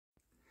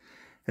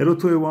Hello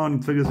to everyone,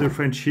 it's Fergus the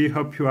Frenchie,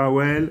 hope you are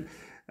well.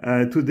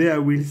 Today I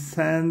will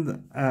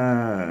send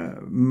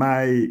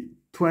my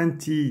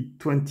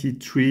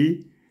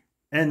 2023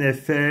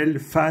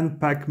 NFL fan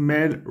pack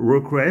mail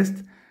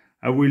request.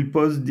 I will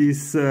post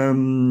this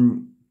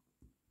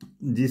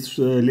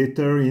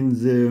letter in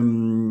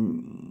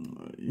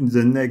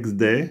the next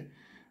day.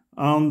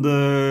 And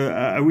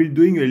I will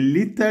doing a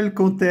little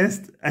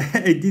contest.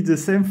 I did the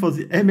same for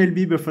the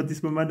MLB, but for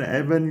this moment I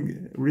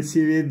haven't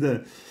received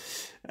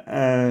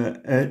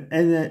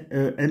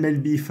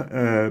MLB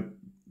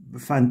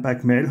fan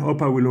pack mail.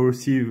 Hope I will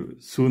receive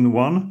soon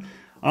one.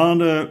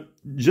 And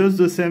just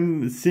the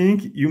same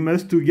thing, you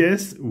must to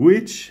guess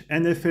which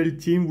NFL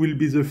team will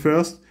be the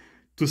first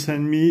to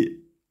send me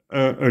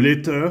a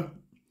letter,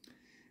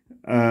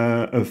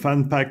 a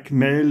fan pack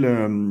mail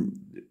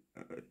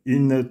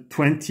in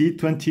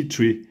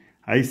 2023.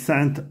 I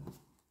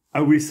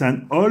will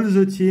send all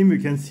the team. You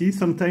can see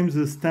sometimes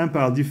the stamps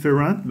are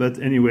different, but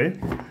anyway.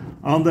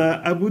 And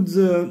about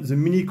the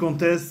mini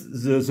contest,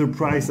 the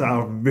price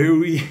are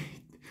very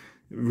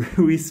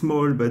very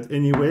small, but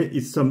anyway,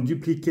 it's some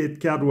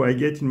duplicate card what I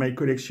get in my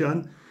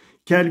collection.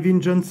 Calvin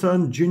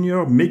Johnson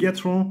Jr.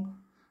 Megatron.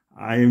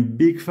 I'm a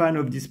big fan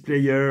of this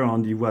player,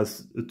 and he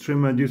was a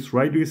tremendous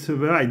wide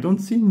receiver. I don't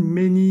see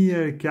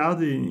many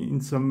cards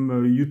in some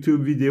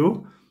YouTube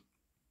video.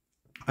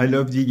 I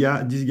love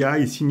this guy.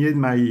 He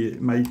signed my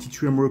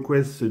T3M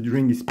request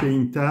during his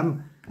playing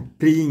time.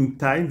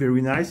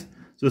 Very nice.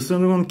 The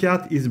second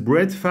card is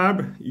Brett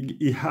Favre.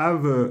 He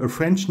have a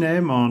French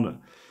name and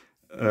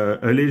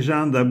a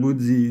legend about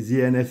the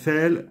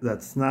NFL.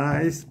 That's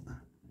nice.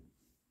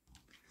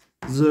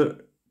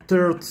 The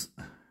third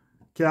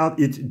card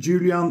is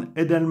Julian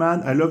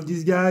Edelman. I love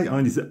this guy,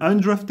 and he's an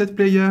undrafted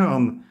player,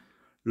 and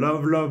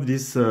love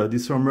this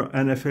former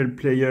NFL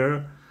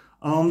player.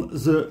 And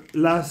the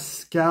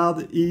last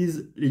card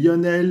is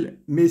Lionel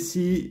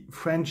Messi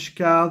French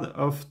card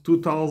of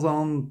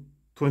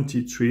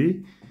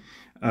 2023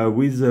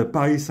 with the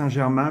Paris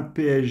Saint-Germain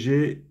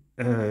PSG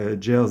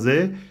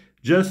jersey.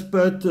 Just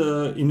put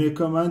in a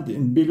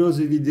comment below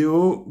the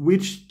video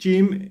which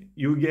team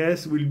you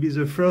guess will be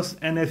the first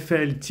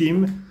NFL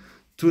team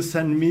to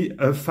send me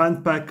a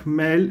fan pack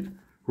mail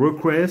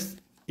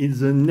request in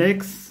the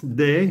next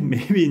day,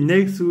 maybe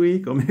next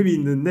week or maybe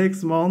in the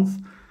next month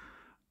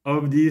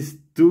of this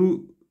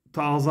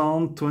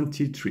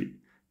 2023.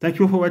 Thank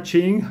you for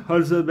watching,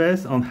 all the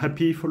best and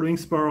happy following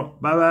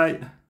sport. Bye bye.